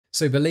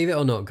So believe it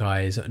or not,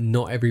 guys,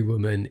 not every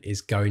woman is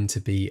going to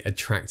be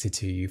attracted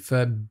to you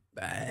for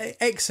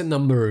X a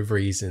number of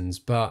reasons,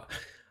 but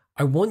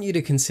I want you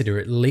to consider,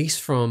 at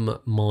least from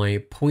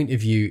my point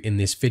of view in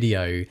this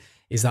video,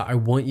 is that I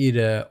want you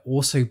to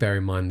also bear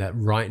in mind that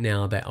right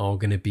now there are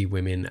going to be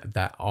women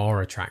that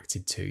are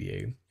attracted to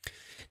you.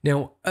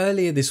 Now,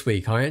 earlier this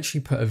week, I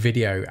actually put a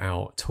video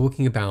out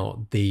talking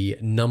about the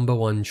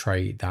 #1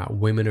 trait that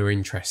women are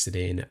interested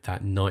in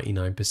that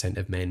 99%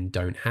 of men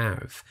don't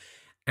have.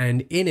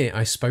 And in it,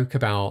 I spoke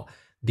about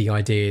the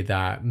idea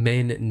that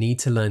men need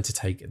to learn to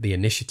take the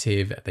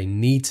initiative. They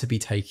need to be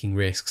taking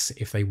risks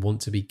if they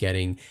want to be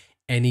getting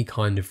any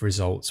kind of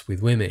results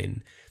with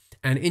women.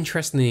 And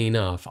interestingly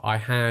enough, I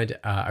had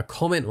a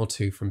comment or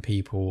two from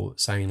people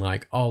saying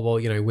like, oh,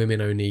 well, you know,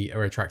 women only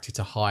are attracted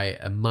to height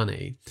and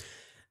money.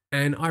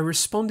 And I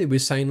responded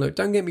with saying, look,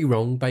 don't get me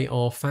wrong, they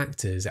are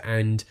factors.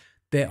 And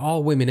there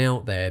are women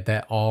out there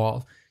that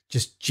are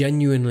just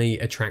genuinely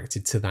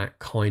attracted to that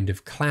kind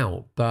of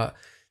clout. But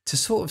to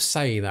sort of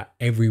say that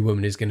every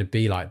woman is going to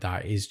be like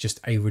that is just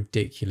a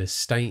ridiculous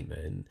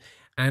statement.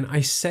 And I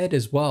said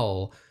as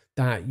well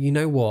that, you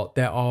know what,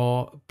 there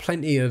are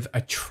plenty of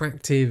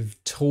attractive,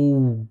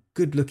 tall,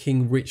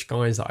 good-looking, rich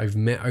guys that I've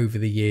met over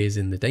the years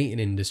in the dating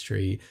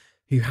industry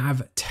who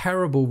have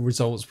terrible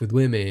results with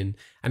women.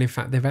 And in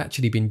fact, they've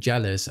actually been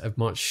jealous of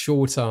much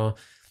shorter,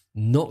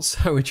 not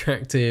so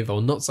attractive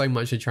or not so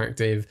much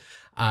attractive,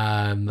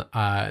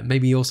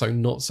 maybe also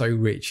not so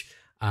rich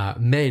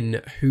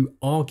men who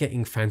are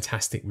getting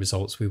fantastic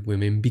results with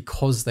women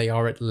because they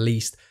are at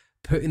least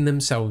putting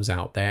themselves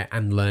out there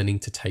and learning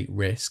to take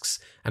risks.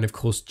 And of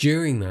course,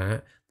 during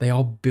that, they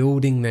are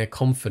building their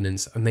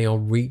confidence and they are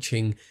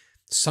reaching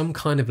some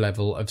kind of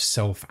level of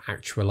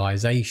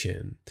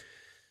self-actualization.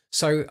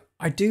 So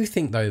I do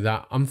think, though,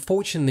 that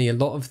unfortunately a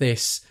lot of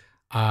this,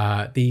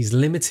 these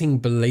limiting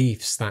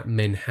beliefs that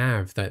men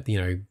have that,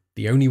 you know,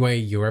 the only way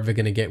you're ever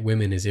going to get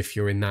women is if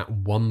you're in that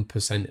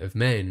 1% of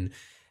men,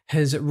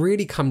 has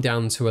really come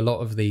down to a lot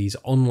of these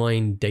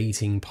online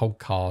dating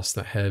podcasts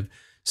that have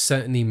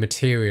certainly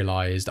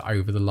materialized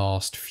over the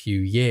last few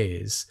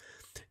years.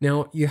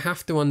 Now, you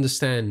have to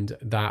understand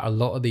that a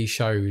lot of these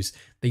shows,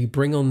 they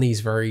bring on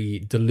these very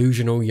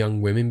delusional young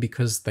women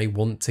because they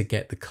want to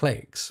get the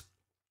clicks.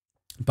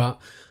 But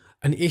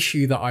an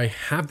issue that I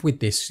have with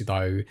this,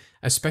 though,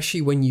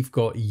 especially when you've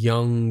got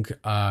young,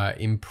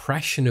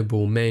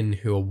 impressionable men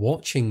who are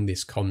watching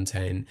this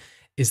content,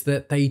 is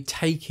that they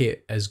take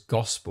it as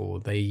gospel.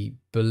 They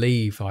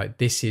believe like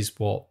this is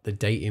what the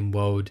dating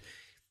world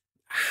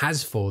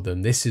has for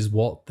them. This is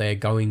what they're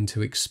going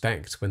to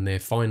expect when they're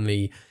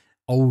finally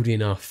old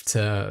enough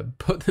to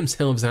put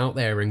themselves out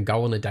there and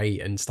go on a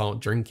date and start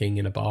drinking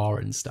in a bar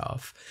and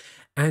stuff.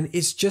 And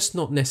it's just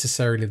not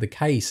necessarily the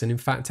case. And in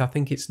fact, I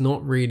think it's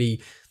not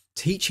really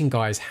teaching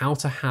guys how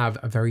to have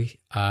a very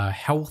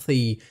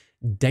healthy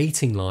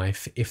dating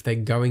life if they're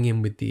going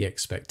in with the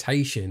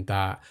expectation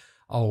that,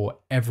 oh,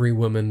 every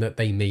woman that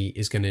they meet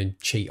is going to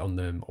cheat on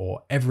them,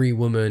 or every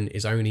woman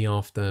is only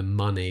after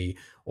money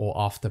or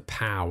after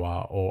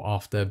power or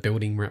after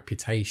building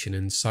reputation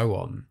and so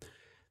on.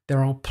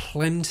 There are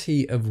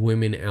plenty of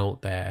women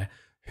out there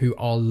who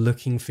are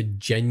looking for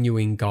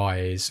genuine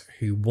guys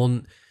who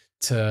want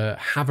to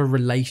have a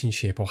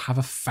relationship or have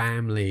a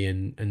family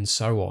and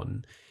so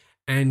on.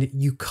 And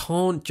you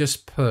can't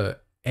just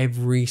put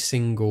every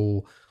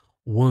single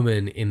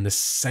woman in the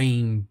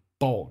same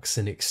box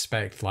and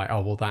expect like,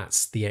 oh, well,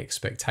 that's the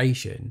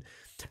expectation.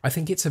 I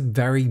think it's a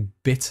very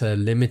bitter,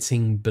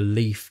 limiting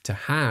belief to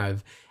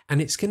have,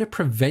 and it's going to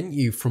prevent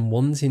you from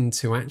wanting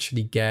to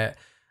actually get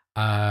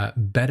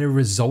better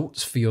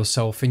results for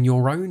yourself in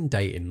your own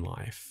dating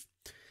life.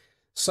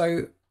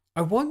 So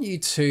I want you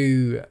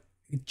to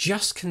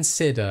just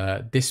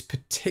consider this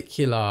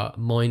particular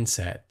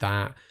mindset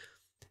that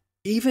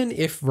even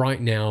if right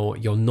now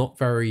you're not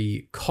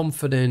very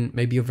confident,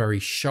 maybe you're very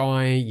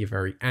shy, you're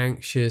very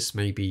anxious,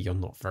 maybe you're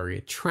not very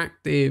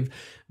attractive,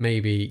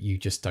 maybe you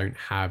just don't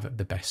have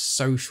the best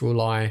social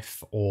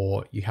life,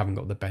 or you haven't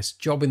got the best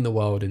job in the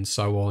world and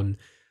so on,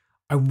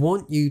 I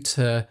want you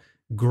to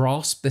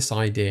grasp this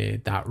idea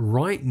that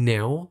right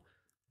now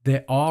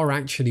there are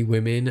actually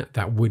women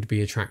that would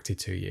be attracted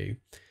to you.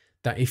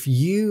 That if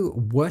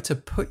you were to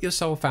put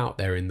yourself out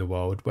there in the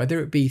world,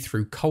 whether it be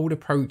through cold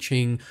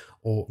approaching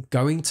or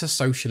going to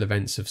social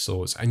events of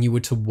sorts, and you were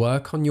to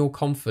work on your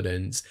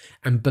confidence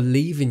and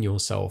believe in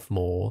yourself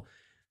more,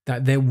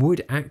 that there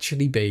would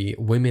actually be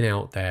women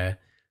out there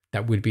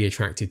that would be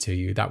attracted to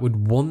you, that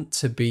would want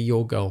to be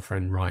your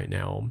girlfriend right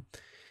now.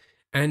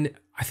 And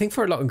I think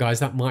for a lot of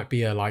guys, that might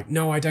be a like,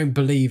 no, I don't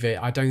believe it.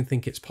 I don't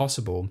think it's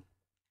possible.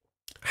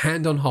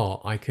 Hand on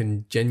heart, I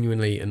can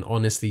genuinely and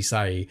honestly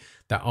say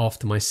that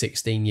after my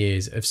 16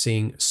 years of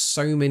seeing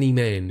so many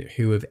men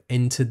who have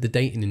entered the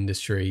dating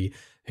industry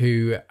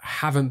who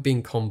haven't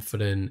been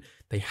confident,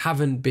 they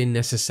haven't been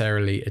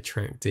necessarily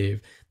attractive,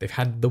 they've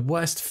had the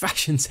worst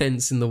fashion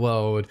sense in the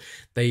world,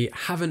 they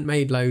haven't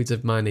made loads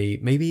of money,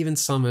 maybe even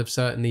some have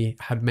certainly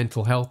had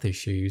mental health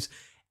issues,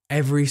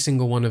 every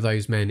single one of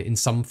those men in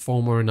some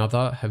form or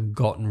another have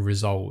gotten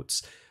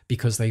results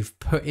because they've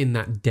put in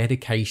that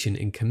dedication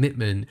and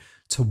commitment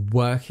to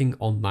working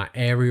on that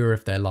area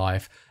of their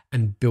life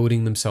and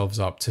building themselves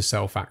up to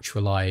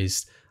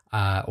self-actualized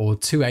or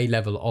to a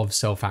level of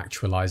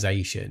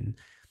self-actualization.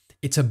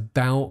 It's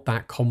about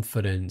that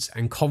confidence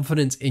and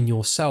confidence in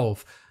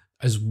yourself,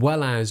 as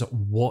well as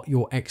what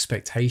your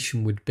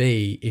expectation would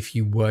be if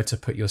you were to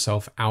put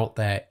yourself out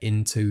there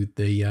into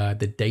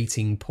the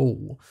dating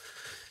pool.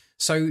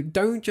 So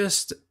don't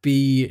just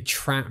be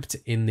trapped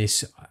in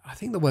this, I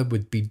think the word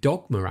would be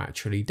dogma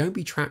actually. Don't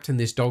be trapped in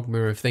this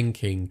dogma of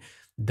thinking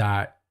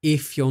that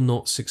if you're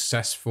not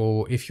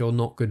successful, if you're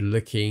not good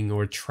looking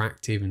or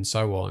attractive and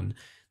so on,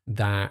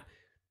 that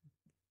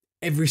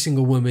every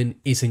single woman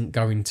isn't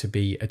going to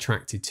be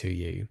attracted to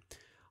you.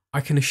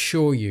 I can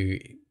assure you,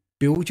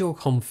 build your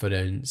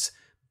confidence,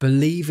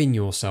 believe in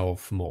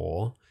yourself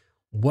more,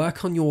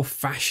 work on your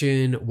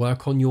fashion,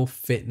 work on your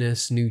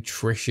fitness,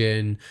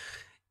 nutrition.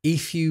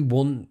 If you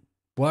want,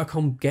 work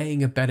on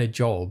getting a better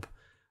job,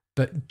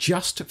 but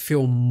just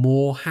feel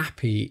more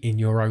happy in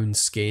your own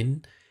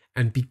skin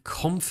and be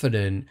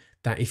confident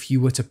that if you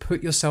were to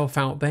put yourself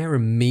out there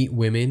and meet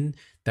women,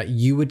 that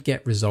you would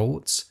get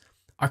results.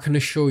 I can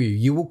assure you,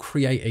 you will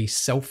create a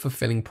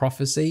self-fulfilling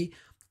prophecy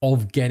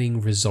of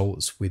getting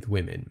results with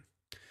women.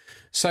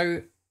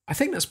 So I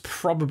think that's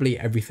probably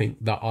everything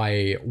that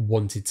I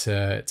wanted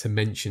to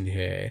mention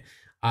here.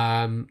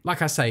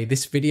 Like I say,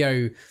 this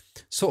video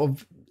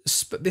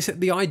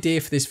the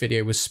idea for this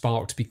video was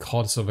sparked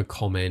because of a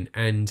comment,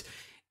 and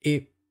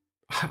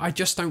I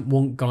just don't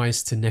want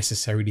guys to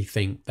necessarily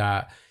think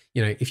that,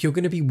 if you're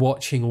going to be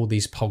watching all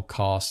these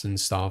podcasts and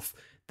stuff,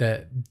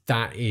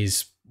 that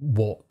is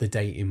what the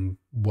dating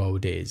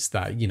world is,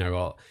 that,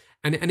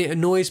 and it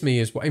annoys me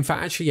as well. In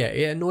fact, actually, yeah,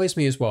 it annoys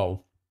me as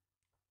well,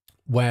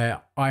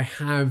 where I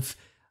have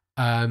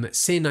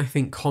seen, I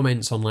think,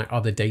 comments on like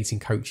other dating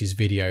coaches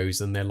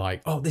videos, and they're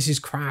like, oh, this is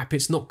crap,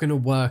 it's not going to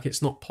work,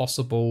 it's not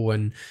possible,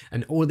 and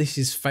all this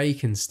is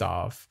fake and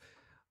stuff.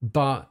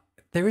 But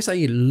there is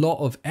a lot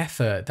of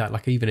effort that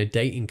like even a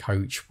dating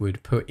coach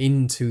would put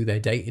into their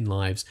dating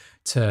lives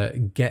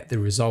to get the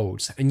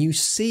results, and you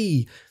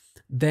see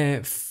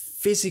their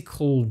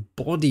physical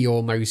body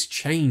almost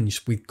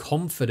change with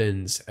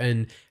confidence,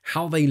 and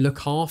how they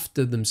look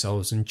after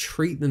themselves and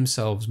treat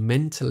themselves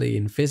mentally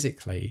and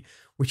physically,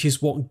 which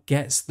is what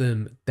gets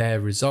them their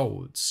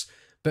results.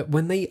 But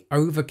when they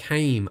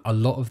overcame a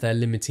lot of their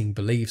limiting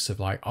beliefs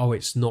of like, oh,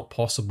 it's not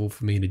possible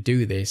for me to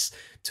do this,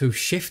 to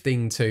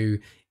shifting to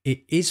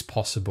it is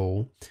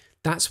possible,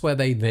 that's where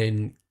they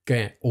then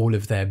get all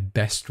of their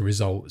best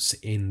results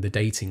in the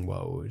dating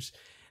world.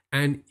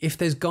 And if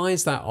there's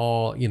guys that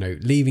are,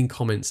 leaving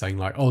comments saying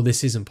like, oh,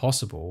 this isn't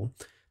possible,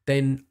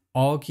 then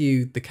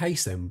argue the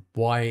case then.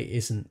 Why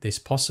isn't this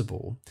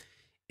possible?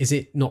 Is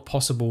it not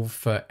possible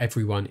for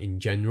everyone in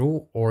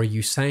general? Or are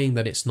you saying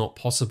that it's not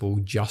possible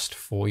just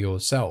for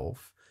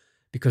yourself?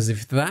 Because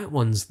if that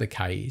one's the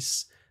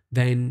case,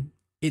 then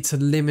it's a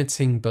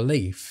limiting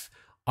belief.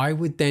 I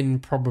would then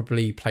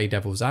probably play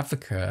devil's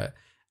advocate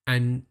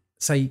and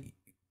say,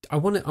 I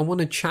want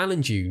to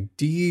challenge you.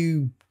 Do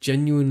you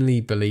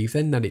genuinely believe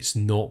then that it's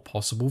not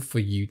possible for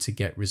you to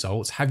get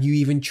results? Have you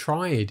even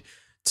tried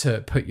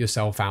to put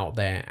yourself out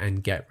there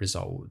and get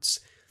results?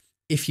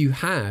 If you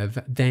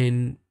have,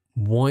 then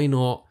why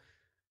not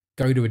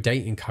go to a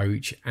dating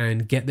coach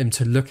and get them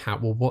to look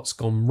at, well, what's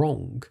gone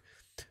wrong?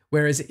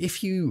 Whereas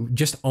if you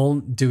just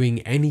aren't doing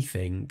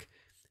anything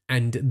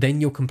and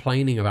then you're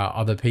complaining about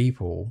other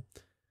people,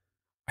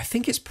 I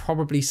think it's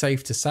probably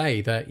safe to say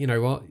that,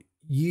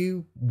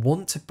 you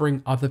want to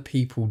bring other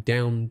people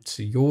down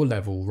to your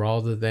level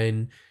rather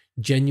than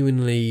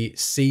genuinely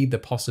see the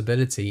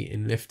possibility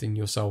in lifting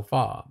yourself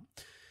up.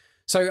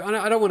 So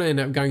I don't want to end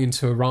up going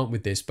into a rant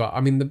with this, but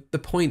I mean, the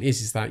point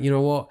is that,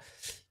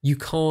 you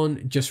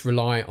can't just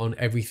rely on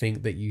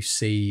everything that you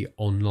see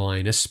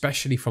online,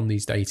 especially from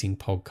these dating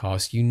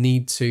podcasts. You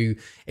need to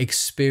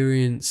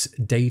experience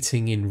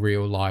dating in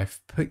real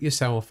life, put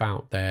yourself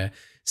out there,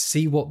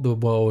 see what the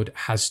world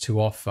has to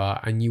offer,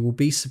 and you will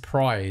be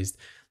surprised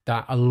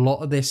that a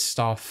lot of this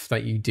stuff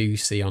that you do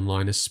see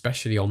online,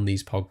 especially on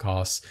these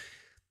podcasts,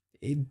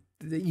 you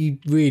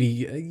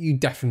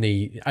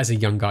definitely, as a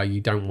young guy,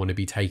 you don't want to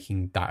be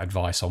taking that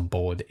advice on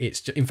board.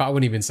 It's just, in fact, I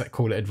wouldn't even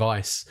call it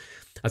advice.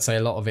 I'd say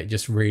a lot of it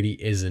just really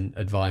isn't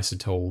advice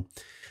at all.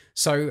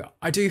 So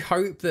I do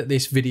hope that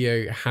this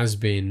video has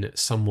been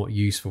somewhat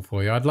useful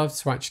for you. I'd love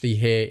to actually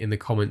hear in the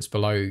comments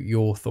below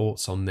your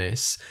thoughts on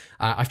this.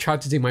 I've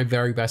tried to do my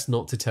very best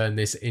not to turn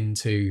this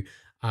into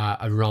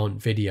a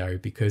rant video,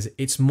 because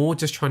it's more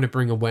just trying to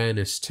bring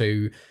awareness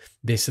to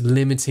this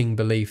limiting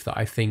belief that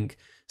I think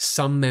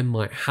some men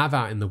might have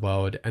out in the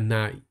world, and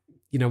that,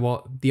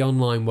 the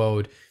online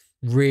world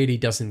really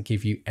doesn't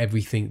give you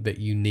everything that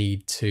you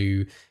need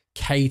to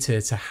cater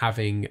to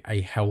having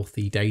a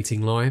healthy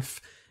dating life.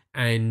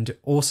 And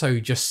also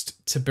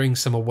just to bring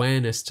some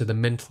awareness to the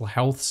mental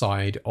health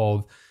side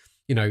of,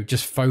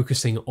 just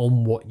focusing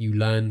on what you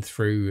learn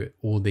through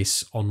all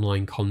this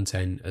online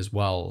content as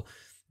well.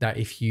 That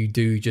if you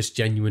do just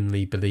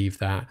genuinely believe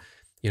that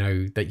you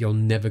know, that you're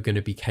never going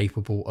to be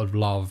capable of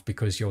love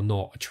because you're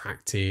not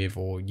attractive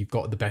or you've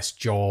got the best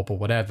job or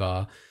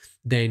whatever,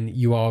 then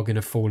you are going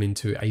to fall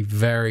into a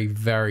very,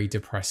 very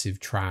depressive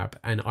trap.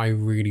 And I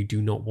really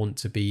do not want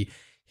to be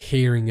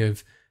hearing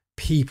of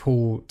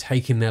people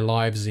taking their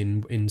lives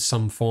in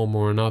some form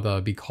or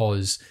another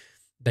because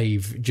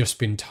they've just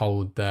been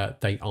told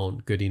that they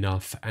aren't good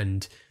enough,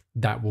 and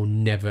that will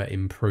never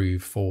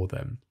improve for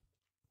them.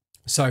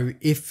 So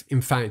if,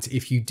 in fact,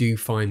 if you do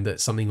find that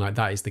something like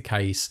that is the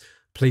case,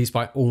 please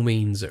by all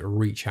means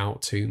reach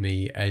out to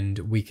me and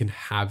we can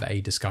have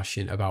a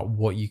discussion about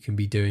what you can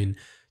be doing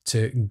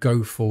to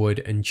go forward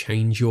and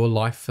change your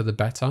life for the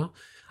better.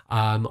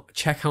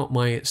 Check out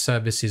my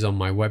services on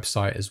my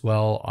website as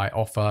well. I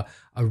offer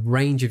a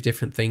range of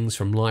different things,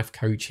 from life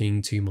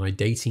coaching to my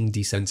dating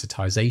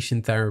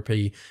desensitization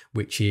therapy,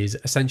 which is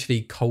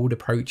essentially cold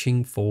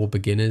approaching for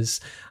beginners,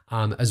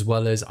 as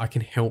well as I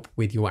can help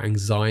with your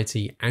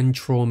anxiety and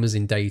traumas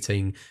in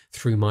dating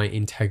through my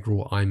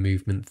integral eye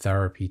movement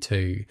therapy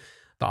too.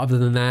 But other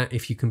than that,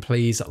 if you can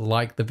please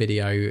like the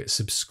video,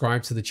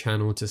 subscribe to the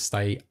channel to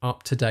stay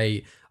up to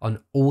date on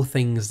all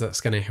things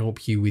that's going to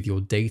help you with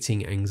your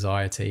dating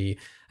anxiety.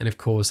 And of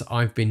course,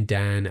 I've been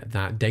Dan,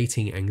 that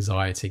dating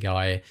anxiety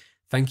guy.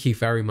 Thank you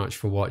very much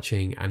for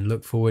watching, and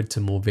look forward to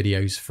more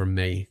videos from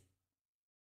me.